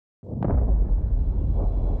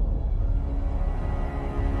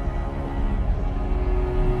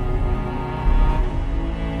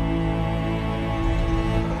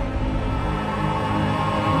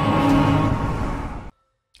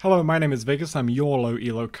Hello, my name is Vegas, I'm your low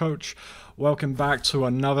elo coach. Welcome back to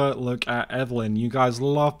another look at Evelynn. You guys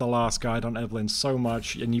loved the last guide on Evelynn so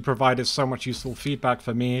much, and you provided so much useful feedback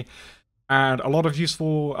for me, and a lot of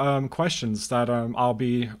useful questions that I'll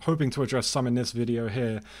be hoping to address some in this video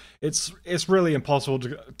here. It's really impossible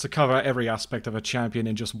to cover every aspect of a champion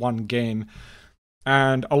in just one game.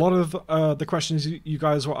 And a lot of the questions you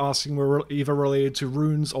guys were asking were either related to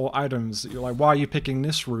runes or items. You're like, why are you picking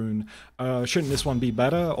this rune? Shouldn't this one be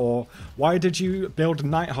better? Or why did you build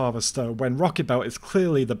Night Harvester when Rocket Belt is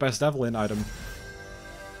clearly the best Evelynn item?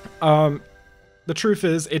 The truth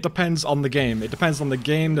is, it depends on the game. It depends on the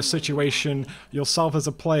game, the situation, yourself as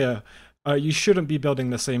a player. You shouldn't be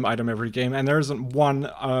building the same item every game, and there isn't one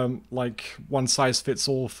one size fits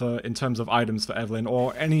all for in terms of items for Evelynn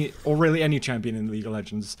or really any champion in League of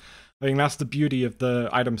Legends. I think that's the beauty of the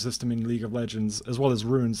item system in League of Legends, as well as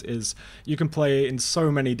runes, is you can play in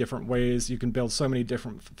so many different ways. You can build so many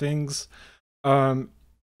different things.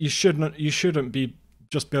 You shouldn't be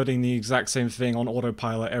just building the exact same thing on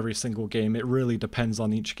autopilot every single game. It really depends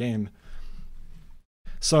on each game.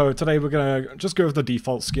 So today we're gonna just go with the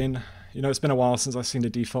default skin. You know, it's been a while since I've seen the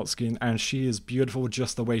default skin, and she is beautiful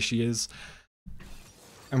just the way she is.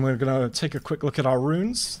 And we're gonna take a quick look at our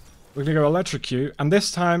runes. We're gonna go Electrocute, and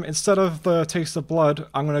this time, instead of the Taste of Blood,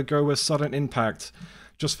 I'm gonna go with Sudden Impact,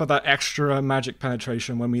 just for that extra magic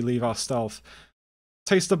penetration when we leave our stealth.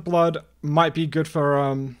 Taste of Blood might be good for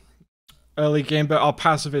early game, but our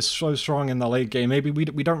passive is so strong in the late game. Maybe we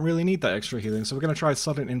don't really need that extra healing, so we're gonna try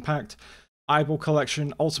Sudden Impact. Eyeball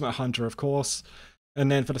Collection, Ultimate Hunter, of course. And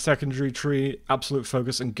then for the secondary tree, Absolute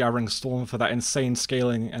Focus and Gathering Storm for that insane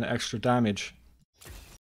scaling and extra damage.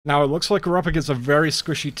 Now it looks like we're up against a very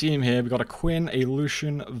squishy team here. We've got a Quinn, a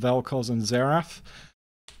Lucian, Vel'Koz, and Xerath.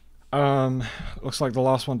 Looks like the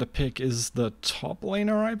last one to pick is the top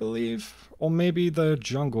laner, I believe. Or maybe the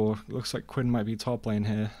jungle. Looks like Quinn might be top lane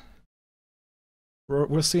here.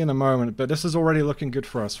 We'll see in a moment, but this is already looking good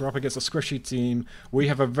for us. We're up against a squishy team. We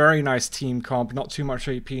have a very nice team comp, not too much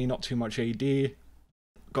AP, not too much AD.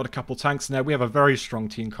 Got a couple tanks in there. We have a very strong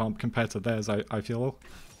team comp compared to theirs, I feel.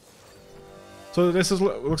 So this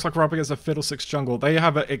looks like we're up against a Fiddlesticks jungle. They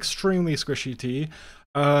have an extremely squishy team,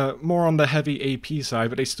 more on the heavy AP side,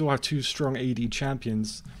 but they still have two strong AD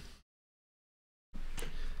champions.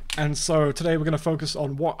 And so today we're going to focus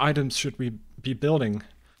on what items should we be building.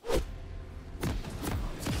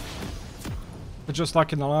 But just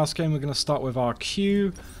like in the last game, we're going to start with our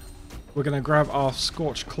Q. We're going to grab our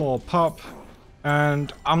Scorched Claw Pup.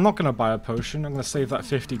 And I'm not going to buy a potion. I'm going to save that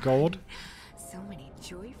 50 gold. So many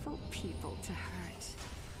joyful people to hurt.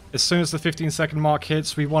 As soon as the 15-second mark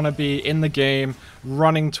hits, we want to be in the game,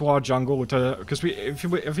 running to our jungle. Because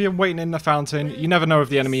if you're waiting in the fountain, you never know if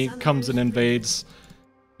the enemy comes and invades.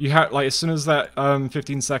 You have as soon as that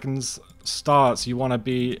 15 seconds starts, you want to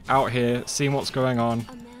be out here, seeing what's going on.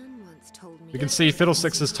 You can see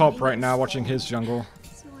Fiddlesticks is top right now, watching his jungle.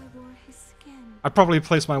 I probably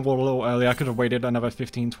placed my wall a little early. I could have waited another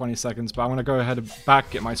 15-20 seconds, but I'm going to go ahead and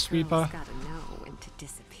get my sweeper.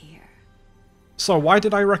 So why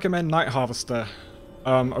did I recommend Night Harvester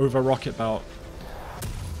over Rocket Belt?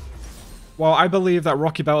 Well, I believe that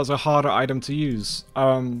Rocket Belt is a harder item to use.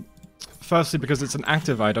 Firstly, because it's an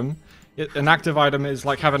active item. An active item is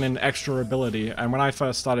like having an extra ability, and when I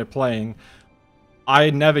first started playing,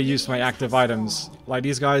 I never used my active items. Like,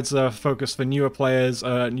 these guides are focused for newer players,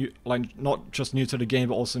 not just new to the game,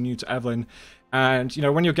 but also new to Evelynn. And, you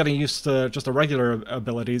know, when you're getting used to just the regular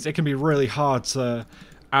abilities, it can be really hard to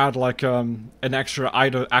add, like, an extra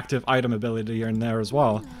active item ability in there as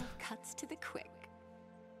well. Cuts to the quick.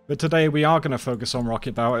 But today we are going to focus on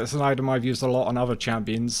Rocket Belt. It's an item I've used a lot on other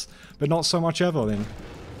champions, but not so much Evelynn.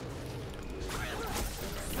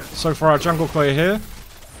 So for our jungle player here,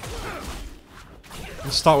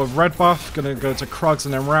 we'll start with red buff, gonna go to Krugs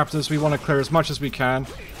and then Raptors. We want to clear as much as we can.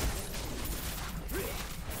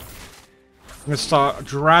 I'm gonna start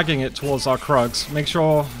dragging it towards our Krugs. Make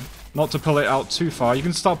sure not to pull it out too far. You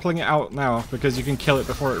can start pulling it out now because you can kill it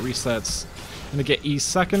before it resets. Gonna get E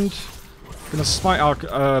second. Gonna smite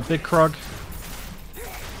our big Krug.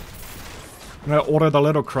 I'm gonna order the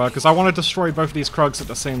little Krug because I want to destroy both of these Krugs at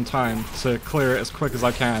the same time to clear it as quick as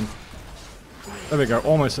I can. There we go,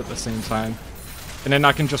 almost at the same time. And then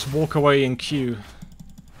I can just walk away in Q.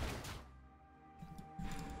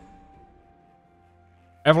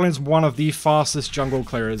 Evelynn's one of the fastest jungle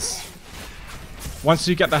clearers. Once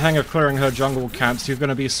you get the hang of clearing her jungle camps, you're going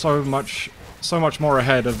to be so much more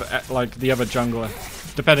ahead of like the other jungler,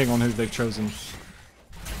 depending on who they've chosen.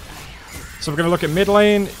 So we're going to look at mid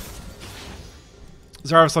lane.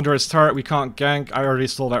 Zeraf's under his turret, we can't gank. I already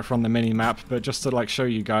saw that from the mini-map, but just to like show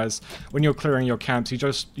you guys, when you're clearing your camps, you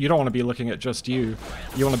don't want to be looking at just you.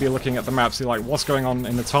 You want to be looking at the map, see like what's going on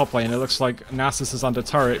in the top lane. It looks like Nasus is under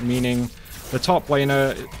turret, meaning the top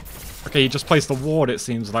laner... Okay, he just placed the ward, it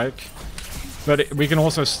seems like. But we can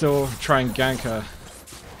also still try and gank her.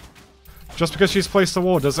 Just because she's placed the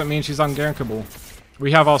ward doesn't mean she's ungankable.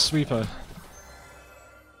 We have our sweeper.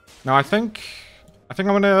 Now I think I'm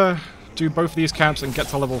gonna do both of these camps and get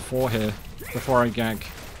to level 4 here before I gank.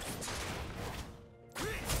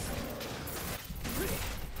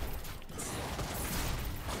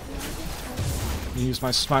 Use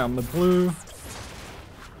my smite on the blue.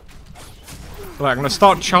 Look, I'm gonna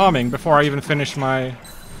start charming before I even finish my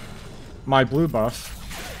blue buff.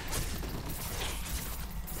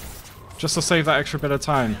 Just to save that extra bit of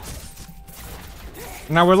time.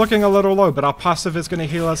 Now we're looking a little low, but our passive is going to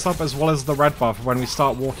heal us up as well as the red buff when we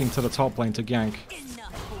start walking to the top lane to gank.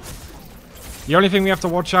 The only thing we have to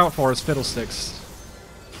watch out for is Fiddlesticks.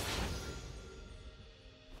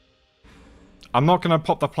 I'm not going to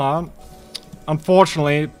pop the plant.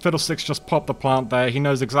 Unfortunately, Fiddlesticks just popped the plant there. He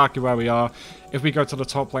knows exactly where we are. If we go to the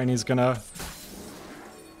top lane, he's going to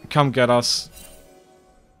come get us.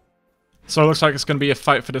 So it looks like it's going to be a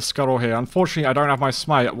fight for the scuttle here. Unfortunately, I don't have my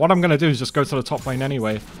smite. What I'm going to do is just go to the top lane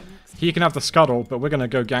anyway. He can have the scuttle, but we're going to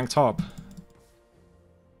go gank top.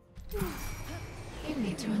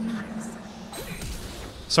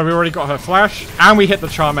 So we already got her flash, and we hit the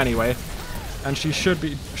charm anyway. And she should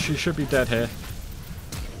be dead here.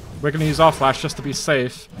 We're going to use our flash just to be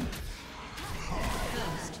safe.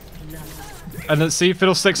 And then see,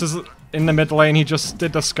 Fiddlesticks is in the mid lane. He just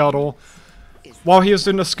did the scuttle. While he was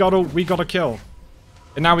doing the scuttle, we got a kill.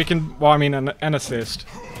 And now we can, well, I mean, an assist.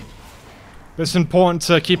 But it's important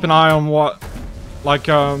to keep an eye on what, like,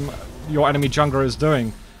 your enemy jungler is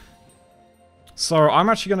doing. So I'm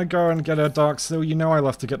actually going to go and get a Dark Seal. You know I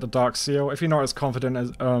love to get the Dark Seal. If you're not as confident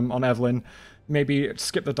as on Evelynn, maybe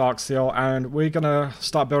skip the Dark Seal. And we're going to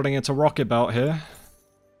start building into Rocket Belt here.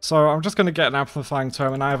 So I'm just going to get an Amplifying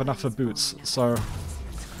Tome, and I have enough for boots. So,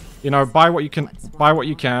 you know, buy what you can. Buy what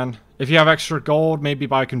you can. If you have extra gold, maybe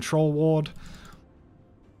buy a control ward.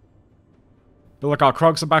 But look, our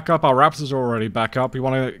Krogs are back up, our Raptors are already back up. We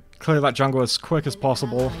want to clear that jungle as quick as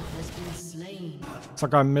possible. It's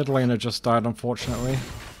like our mid laner just died, unfortunately.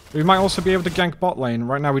 We might also be able to gank bot lane.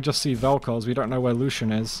 Right now we just see Vel'Koz, we don't know where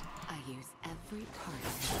Lucian is.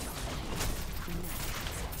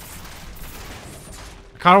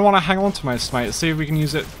 I kind of want to hang on to my smite, see if we can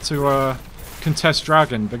use it to contest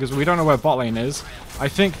Dragon, because we don't know where bot lane is. I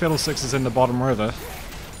think Fiddlesticks is in the bottom river.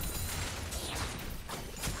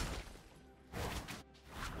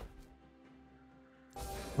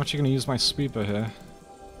 I'm actually going to use my sweeper here.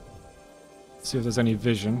 See if there's any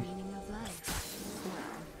vision.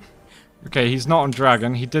 Okay, he's not on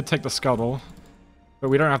Dragon. He did take the scuttle. But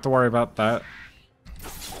we don't have to worry about that.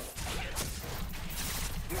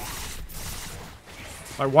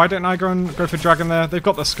 Like, why didn't I go for Dragon there? They've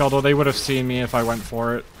got the scuttle. They would have seen me if I went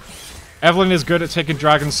for it. Evelynn is good at taking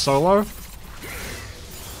dragons solo.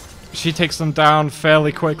 She takes them down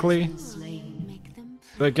fairly quickly.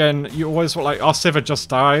 But again, you always want, like, our Sivir just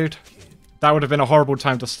died. That would have been a horrible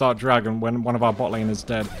time to start dragon when one of our bot lane is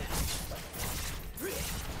dead.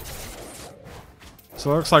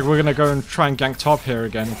 So it looks like we're going to go and try and gank top here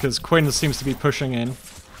again, because Quinn seems to be pushing in.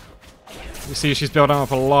 You see she's building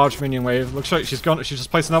up a large minion wave. Looks like she's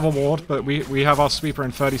just placed another ward, but we have our sweeper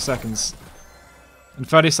in 30 seconds. In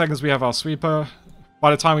 30 seconds we have our sweeper.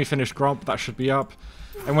 By the time we finish Gromp, that should be up.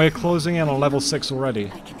 And we're closing in on level 6 already.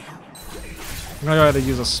 I'm gonna go ahead and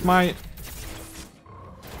use a smite.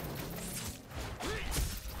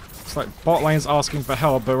 It's like bot lane's asking for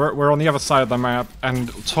help, but we're on the other side of the map, and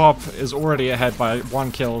top is already ahead by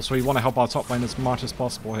 1 kill, so we want to help our top lane as much as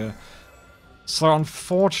possible here. So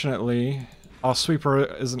unfortunately, our sweeper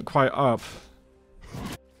isn't quite up.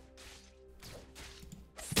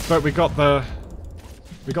 But we got the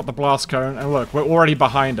blast cone, and look, we're already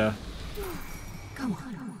behind her. Come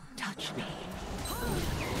on, touch me.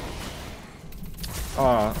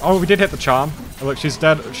 Oh, we did hit the charm. Oh, look, she's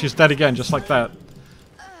dead. She's dead again, just like that.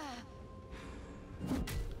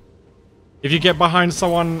 If you get behind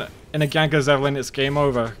someone in a gank as Evelynn, it's game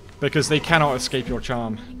over, because they cannot escape your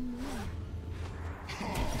charm.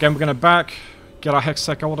 Again, we're gonna back, get our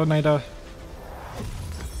Hextech Alternator.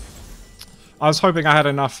 I was hoping I had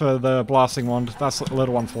enough for the blasting wand. That's a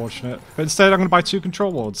little unfortunate. But instead, I'm gonna buy 2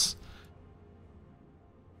 control wards.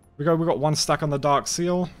 We got 1 stack on the Dark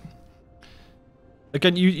Seal.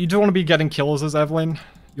 Again, you don't want to be getting kills as Evelynn.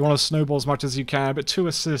 You want to snowball as much as you can, but 2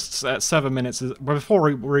 assists at 7 minutes,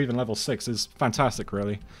 before we're even level 6, is fantastic,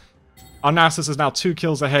 really. Our Nasus is now 2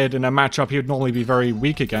 kills ahead in a matchup he would normally be very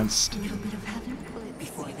weak against.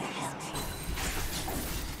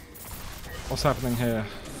 What's happening here?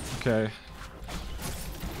 Okay.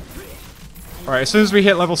 Alright, as soon as we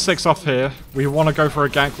hit level 6 off here, we want to go for a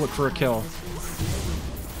gank, look for a kill.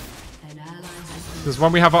 Because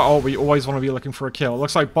when we have our ult, we always want to be looking for a kill. It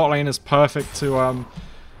looks like bot lane is perfect to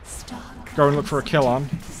go and look for a kill on.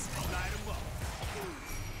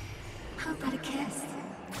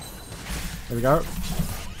 There we go.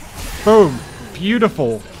 Boom!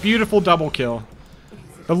 Beautiful. Beautiful double kill.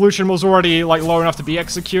 The Lucian was already like low enough to be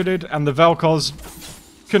executed, and the Vel'Koz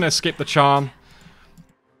couldn't escape the charm.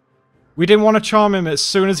 We didn't want to charm him as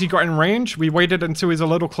soon as he got in range. We waited until he's a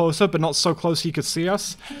little closer, but not so close he could see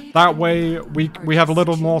us. That way, we have a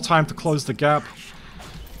little more time to close the gap.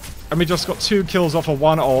 And we just got 2 kills off of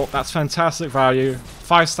 1 ult. That's fantastic value.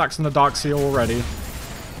 5 stacks in the Dark Seal already.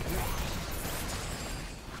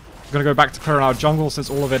 I'm gonna go back to clearing our jungle since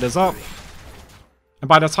all of it is up. And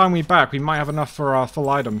by the time we're back, we might have enough for our full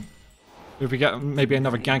item. If we get maybe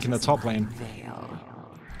another gank in the top lane.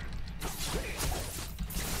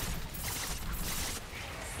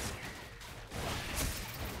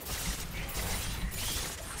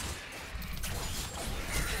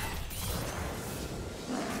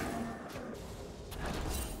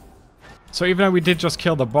 So even though we did just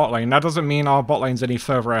kill the bot lane, that doesn't mean our bot lane's any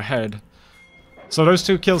further ahead. So those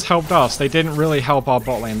 2 kills helped us. They didn't really help our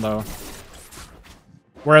bot lane though.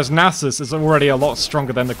 Whereas Nasus is already a lot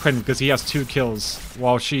stronger than the Quinn because he has 2 kills,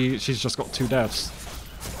 while she's just got 2 deaths.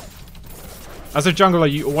 As a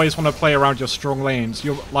jungler, you always want to play around your strong lanes.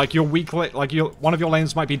 Your weak one of your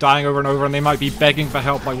lanes might be dying over and over, and they might be begging for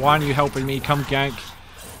help. Like, why aren't you helping me? Come gank.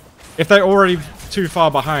 If they're already too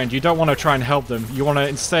far behind, you don't want to try and help them. You want to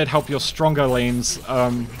instead help your stronger lanes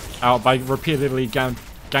out by repeatedly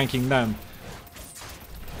ganking them.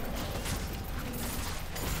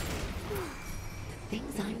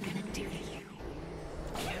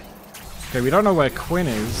 Okay, we don't know where Quinn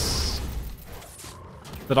is,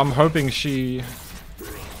 but I'm hoping she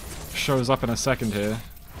shows up in a second here,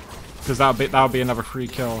 because that'll be another free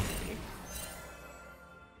kill.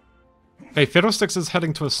 Okay, Fiddlesticks is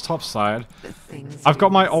heading to his top side. I've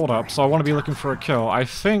got my ult up, so I want to be looking for a kill. I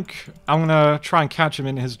think I'm gonna try and catch him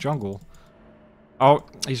in his jungle. Oh,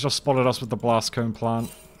 he's just spotted us with the Blast Cone plant.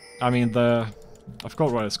 I mean I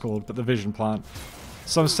forgot what it's called, but the Vision plant.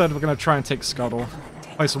 So instead we're gonna try and take Scuttle.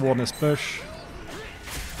 Place a ward in this bush.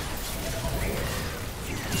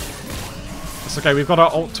 It's okay, we've got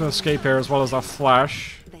our ult to escape here as well as our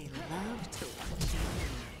flash.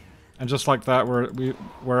 And just like that,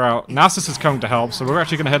 we're out. Nasus is coming to help, so we're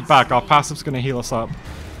actually going to head back. Our passive's going to heal us up.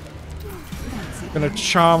 Going to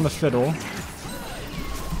charm the fiddle.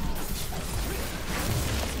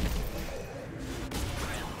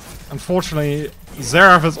 Unfortunately,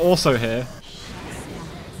 Xerath is also here.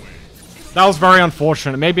 That was very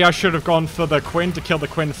unfortunate. Maybe I should have gone for the Quinn to kill the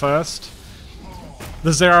Quinn first. The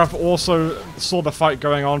Xerath also saw the fight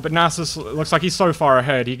going on, but Nasus looks like he's so far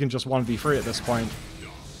ahead, he can just 1v3 at this point.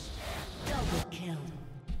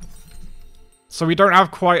 So we don't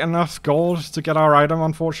have quite enough gold to get our item,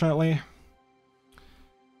 unfortunately.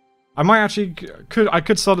 I might actually... I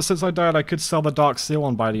could sell it since I died, I could sell the Dark Seal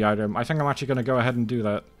and buy the item. I think I'm actually going to go ahead and do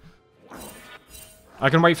that. I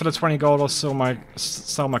can wait for the 20 gold or sell my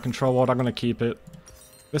control ward. I'm going to keep it.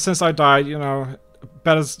 But since I died, you know,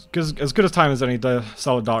 as good a time as any to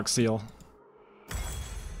sell a Dark Seal.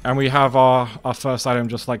 And we have our first item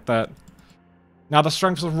just like that. Now the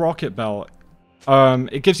strength of Rocket Belt.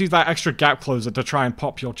 It gives you that extra gap closer to try and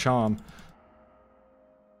pop your charm.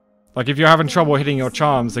 Like if you're having trouble hitting your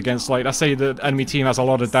charms against, like, let's say the enemy team has a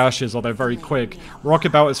lot of dashes or they're very quick,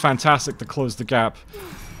 Rocket Belt is fantastic to close the gap.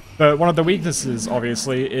 But one of the weaknesses,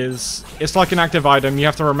 obviously, is it's like an active item. You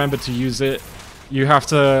have to remember to use it. You have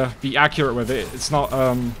to be accurate with it. It's not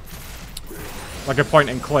like a point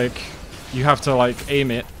and click. You have to like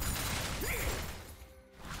aim it.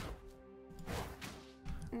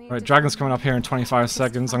 Right, dragon's coming up here in 25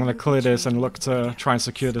 seconds. I'm going to clear this and look to try and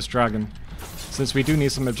secure this dragon, since we do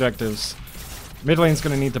need some objectives. Mid lane's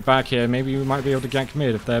going to need the back here. Maybe we might be able to gank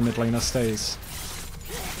mid if their mid laner stays.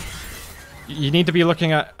 You need to be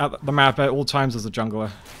looking at the map at all times as a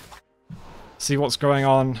jungler. See what's going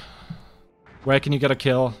on. Where can you get a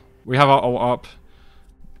kill? We have our ult up.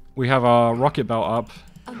 We have our Rocket Belt up.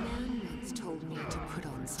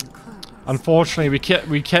 Unfortunately, we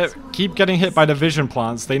keep getting hit by the vision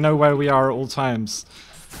plants. They know where we are at all times.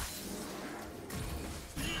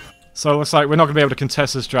 So it looks like we're not going to be able to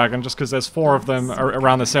contest this dragon just because there's 4 of them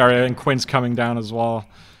around this area and Quinn's coming down as well.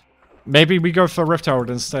 Maybe we go for Rift Herald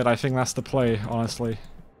instead. I think that's the play, honestly.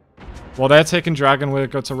 While they're taking dragon, we'll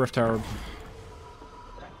go to Rift Herald.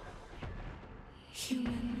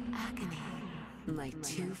 Human agony. My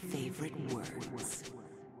 2 favorite words.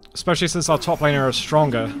 Especially since our top laner is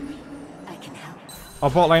stronger. I can help. Our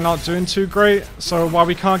bot lane not doing too great, so while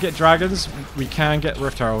we can't get dragons, we can get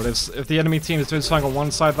Rift Herald. If the enemy team is doing something on one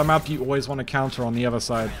side of the map, you always want to counter on the other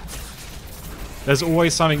side. There's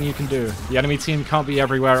always something you can do. The enemy team can't be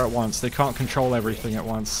everywhere at once. They can't control everything at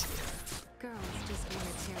once.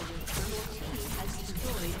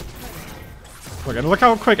 Look, and look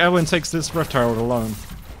how quick Evelynn takes this Rift Herald alone.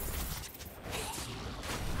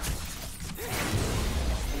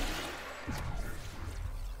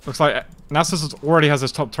 Looks like Nasus already has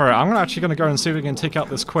his top turret. I'm actually going to go and see if we can take out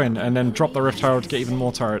this Quinn and then drop the Rift Herald to get even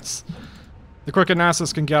more turrets. The quicker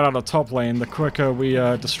Nasus can get out of top lane, the quicker we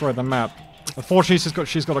destroy the map. Unfortunately,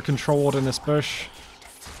 she's got a control ward in this bush.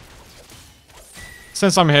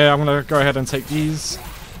 Since I'm here, I'm going to go ahead and take these.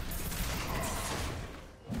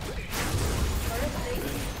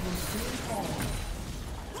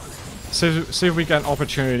 See if we get an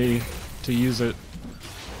opportunity to use it.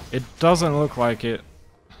 It doesn't look like it.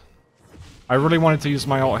 I really wanted to use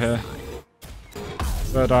my ult here.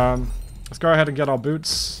 But let's go ahead and get our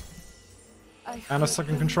boots. And a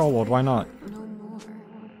second control ward, why not?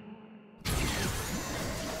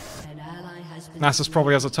 Nasus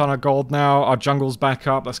probably has a ton of gold now. Our jungle's back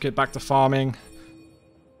up. Let's get back to farming.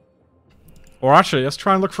 Or actually, let's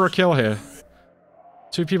try and look for a kill here.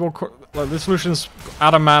 2 people... Like, this Lucian's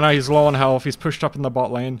out of mana. He's low on health. He's pushed up in the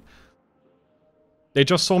bot lane. They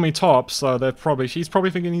just saw me top, so he's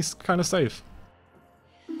probably thinking he's kind of safe.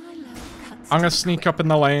 I'm gonna sneak up in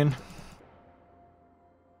the lane.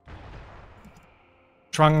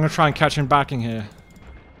 I'm gonna try and catch him backing here.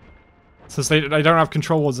 Since they don't have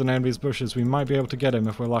control wards in any of these bushes, we might be able to get him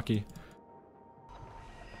if we're lucky.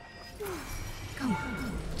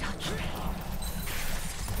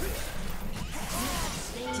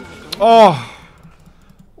 Oh!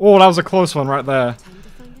 Oh, that was a close one right there.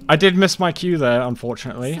 I did miss my cue there,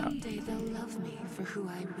 unfortunately. Someday they'll love me for who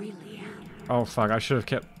I really am. Oh fuck, I should have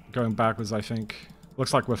kept going backwards, I think.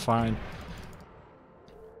 Looks like we're fine.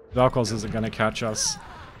 Vel'Koz isn't gonna catch us.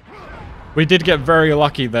 We did get very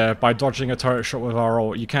lucky there by dodging a turret shot with our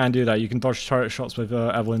ult. You can do that, you can dodge turret shots with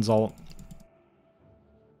Evelynn's ult.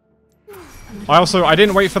 I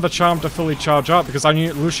didn't wait for the charm to fully charge up because I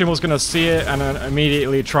knew Lucian was gonna see it and then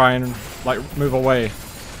immediately try and like move away.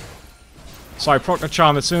 So I proc the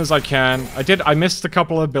charm as soon as I can. I missed a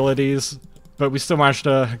couple of abilities, but we still managed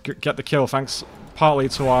to get the kill thanks partly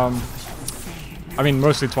to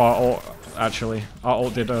mostly to our ult, actually. Our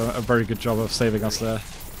ult did a very good job of saving us there.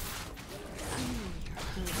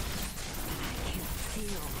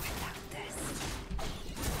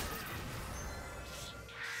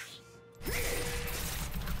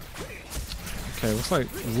 Okay, looks like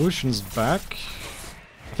Lucian's back.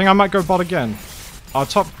 I think I might go bot again. Our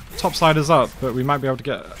top side is up, but we might be able to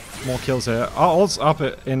get more kills here. Our ult's up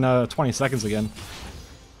in 20 seconds again.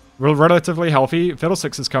 We're relatively healthy.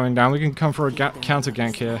 Fiddlesticks is coming down. We can come for a counter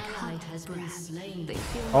gank here.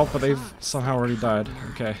 Oh, but they've somehow already died.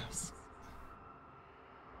 Okay.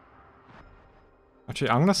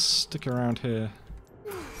 Actually, I'm gonna stick around here.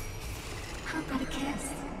 How about a kiss?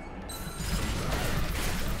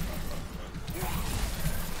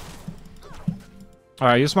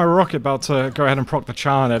 Alright, I used my rocket belt to go ahead and proc the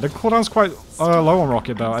charm there. The cooldown's quite low on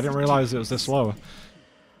rocket belt. I didn't realize it was this low.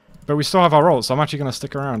 But we still have our ult, so I'm actually going to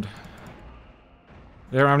stick around.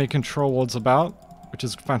 They don't have any control wards about, which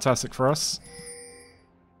is fantastic for us.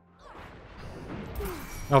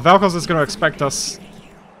 Now Vel'Koz is going to expect us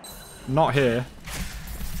not here.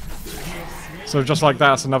 So just like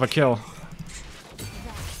that, it's another kill.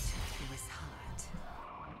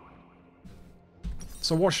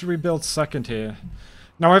 So what should we build second here?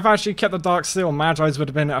 Now I've actually kept the Dark Steel. Magi's would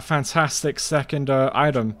have been a fantastic second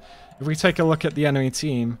item. If we take a look at the enemy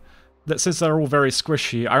team, that since they're all very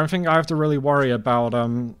squishy, I don't think I have to really worry about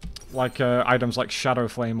items like Shadow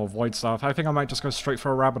Flame or Void Staff. I think I might just go straight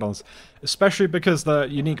for a Rabadons. Especially because the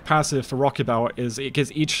unique passive for Rocket Belt is it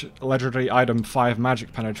gives each legendary item 5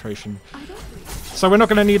 magic penetration. So we're not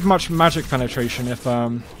going to need much magic penetration if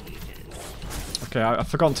okay, I've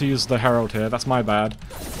forgotten to use the Herald here. That's my bad.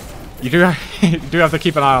 You do have to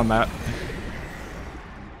keep an eye on that.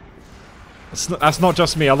 That's not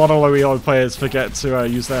just me. A lot of low elo players forget to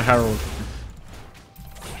use their Herald.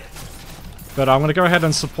 But I'm going to go ahead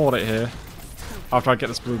and support it here after I get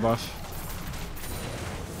this blue buff.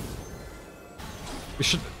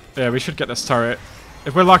 Yeah, we should get this turret.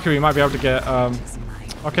 If we're lucky, we might be able to get,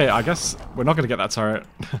 okay, I guess we're not going to get that turret.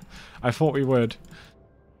 I thought we would.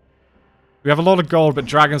 We have a lot of gold, but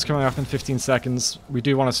Dragon's coming up in 15 seconds. We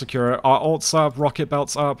do want to secure it. Our ult's up, Rocket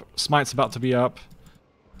Belt's up, Smite's about to be up.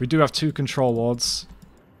 We do have 2 control wards.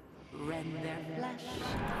 Rend their flesh,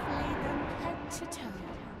 flay them head to toe.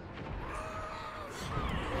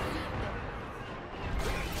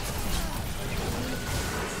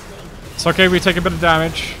 It's okay, we take a bit of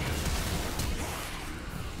damage.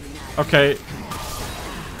 Okay.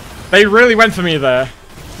 They really went for me there.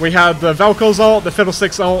 We had the Velcro's ult, the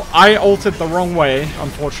Fiddlesticks ult. I ulted the wrong way,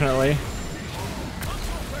 unfortunately.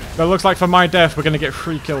 But it looks like for my death, we're going to get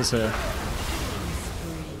 3 kills here.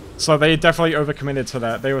 So they definitely overcommitted to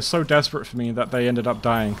that. They were so desperate for me that they ended up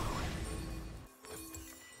dying.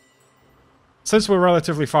 Since we're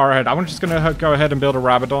relatively far ahead, I'm just going to go ahead and build a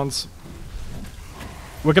Rabadon's.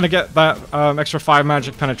 We're going to get that extra 5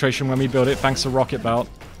 magic penetration when we build it, thanks to Rocket Belt.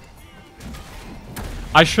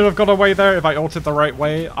 I should have got away there if I ulted the right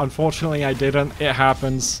way. Unfortunately, I didn't. It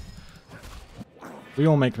happens. We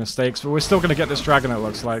all make mistakes, but we're still going to get this dragon, it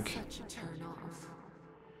looks like.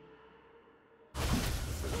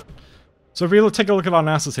 So if we take a look at our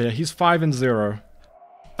Nasus here, he's 5-0.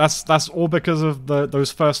 That's all because of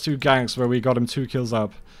those first 2 ganks where we got him 2 kills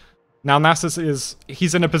up. Now Nasus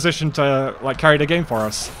he's in a position to like carry the game for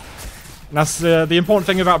us. And that's the important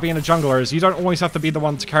thing about being a jungler is you don't always have to be the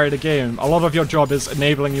one to carry the game. A lot of your job is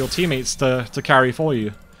enabling your teammates to carry for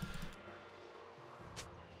you.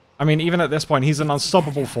 I mean, even at this point, he's an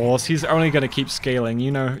unstoppable force. He's only going to keep scaling.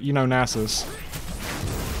 You know Nasus.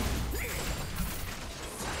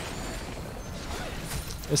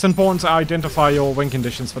 It's important to identify your win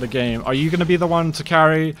conditions for the game. Are you going to be the one to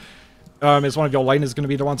carry? Is one of your laners going to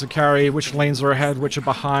be the one to carry? Which lanes are ahead? Which are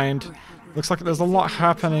behind? Looks like there's a lot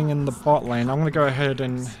happening in the bot lane. I'm going to go ahead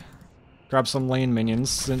and grab some lane minions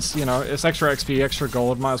since, you know, it's extra XP, extra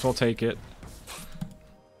gold. Might as well take it.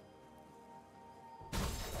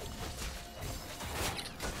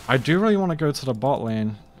 I do really want to go to the bot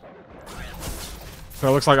lane. So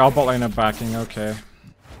it looks like our bot lane are backing. Okay.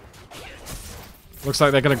 Looks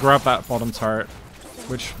like they're going to grab that bottom turret,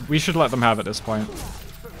 which we should let them have at this point.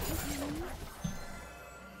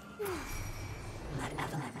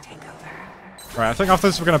 Right, I think after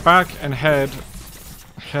this we're going to back and head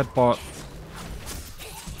bot.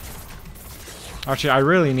 Actually, I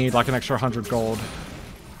really need like an extra 100 gold.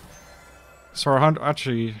 So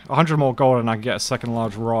 100 more gold and I can get a second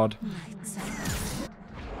large rod.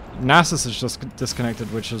 Nasus is just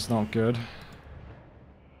disconnected, which is not good.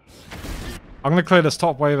 I'm going to clear this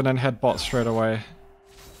top wave and then head bot straight away.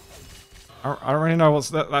 I don't really know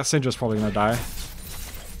what's... That Syndra's probably going to die.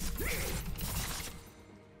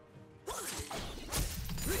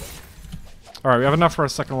 Alright, we have enough for a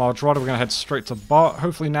second large rod. We're going to head straight to bot.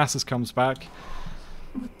 Hopefully Nasus comes back.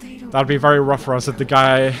 That'd be very rough for us if the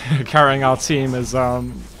guy carrying our team is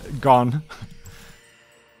gone.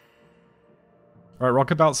 Alright,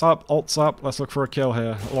 Rocket Belt's up, ult's up. Let's look for a kill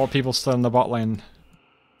here. A lot of people still in the bot lane.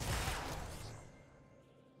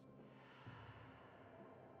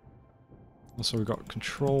 Also, we've got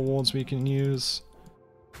control wards we can use.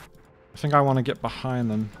 I think I want to get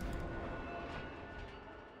behind them.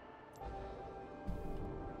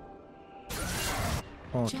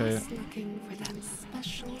 Okay. Just looking for that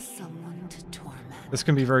special someone to torment. This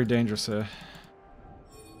can be very dangerous here.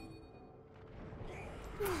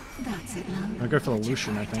 That's it now. I'm gonna go for the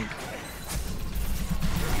Lucian, I think.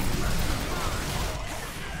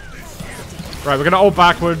 Right, we're gonna ult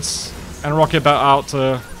backwards and Rocket Belt out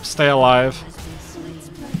to stay alive.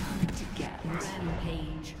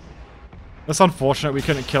 That's unfortunate we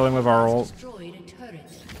couldn't kill him with our ult.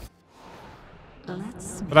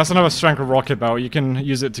 But that's another strength of Rocket Belt. You can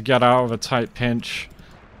use it to get out of a tight pinch.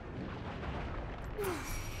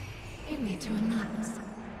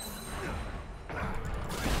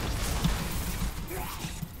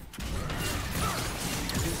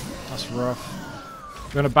 That's rough.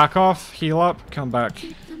 We're gonna back off, heal up, come back.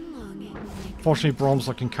 Fortunately, Braum's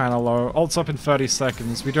looking kind of low. Ult's up in 30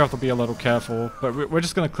 seconds. We do have to be a little careful, but we're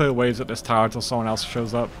just gonna clear waves at this tower until someone else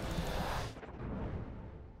shows up.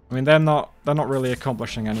 I mean, they're not really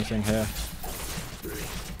accomplishing anything here.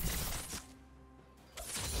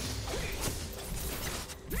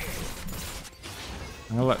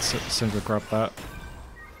 I'm gonna let Syndra grab that.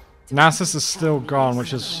 Nasus is still gone,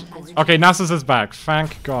 which is... Okay, Nasus is back.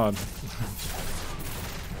 Thank God.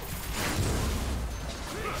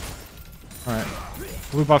 Alright.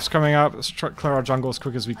 Blue buff's coming up. Let's try to clear our jungle as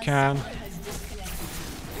quick as we can.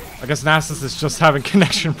 I guess Nasus is just having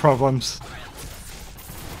connection problems.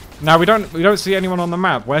 Now we don't see anyone on the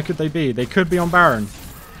map. Where could they be? They could be on Baron.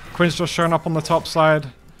 Quinn's just shown up on the top side.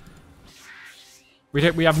 We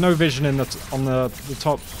have no vision in on the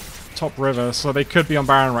top river, so they could be on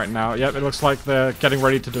Baron right now. Yep, it looks like they're getting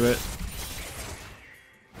ready to do it.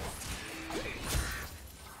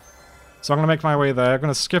 So I'm gonna make my way there. I'm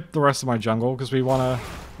gonna skip the rest of my jungle because we wanna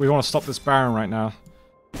stop this Baron right now.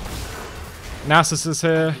 Nasus is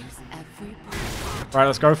here. Right,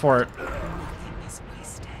 let's go for it.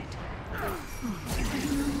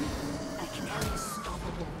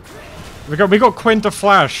 We got Quinn to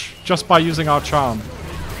flash just by using our charm.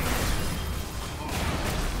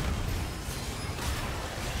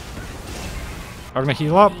 I'm gonna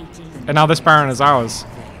heal up, and now this Baron is ours.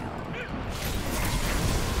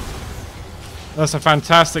 That's a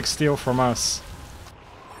fantastic steal from us.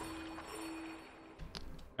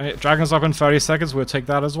 And Dragon's up in 30 seconds, we'll take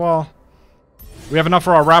that as well. We have enough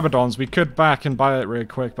for our Rabadons. We could back and buy it really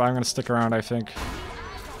quick, but I'm gonna stick around, I think.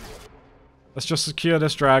 Let's just secure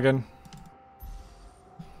this dragon.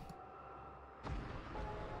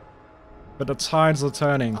 But the tides are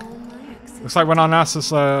turning. Looks like when our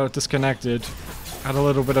Nasus disconnected, had a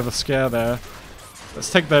little bit of a scare there. Let's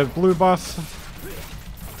take the blue buff.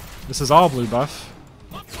 This is our blue buff.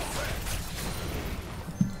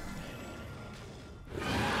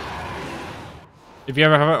 If you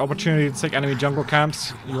ever have an opportunity to take enemy jungle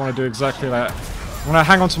camps, you want to do exactly that. I'm going to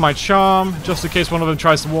hang on to my charm, just in case one of them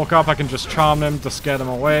tries to walk up, I can just charm them to scare them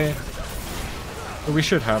away. But we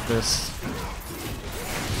should have this.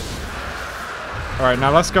 Alright,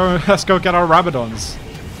 now let's go get our Rabadons.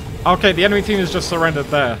 Okay, the enemy team has just surrendered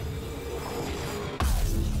there.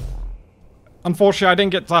 Unfortunately, I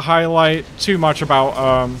didn't get to highlight too much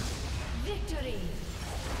about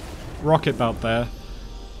Rocket Belt there.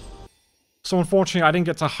 So unfortunately, I didn't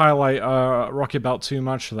get to highlight Rocket Belt too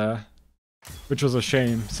much there. Which was a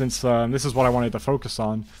shame, since this is what I wanted to focus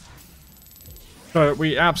on. But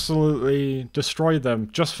we absolutely destroyed them,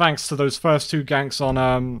 just thanks to those first two ganks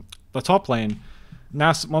on the top lane.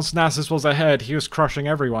 Once Nasus was ahead, he was crushing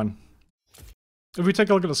everyone. If we take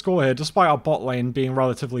a look at the score here, despite our bot lane being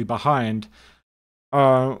relatively behind,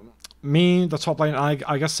 me, the top lane,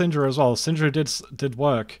 I guess Syndra as well. Syndra did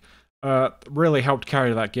work. Really helped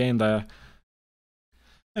carry that game there.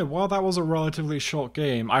 Yeah, while that was a relatively short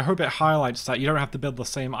game, I hope it highlights that you don't have to build the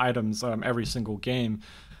same items every single game.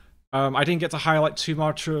 I didn't get to highlight too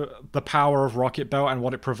much the power of Rocket Belt and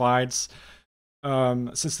what it provides.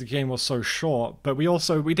 Since the game was so short, but we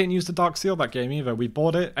didn't use the Dark Seal that game either. We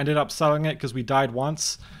bought it, ended up selling it because we died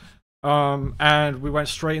once, and we went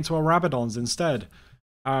straight into our Rabadons instead.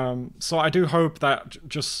 So I do hope that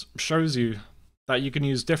just shows you that you can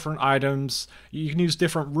use different items, you can use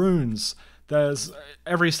different runes.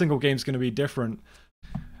 Every single game's going to be different.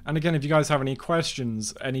 And again, if you guys have any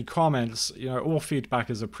questions, any comments, you know, all feedback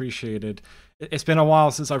is appreciated. It's been a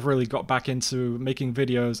while since I've really got back into making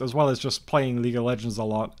videos, as well as just playing League of Legends a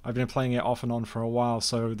lot. I've been playing it off and on for a while,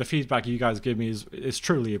 so the feedback you guys give me is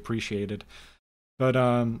truly appreciated. But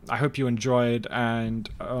I hope you enjoyed, and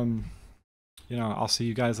you know, I'll see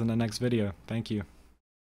you guys in the next video. Thank you.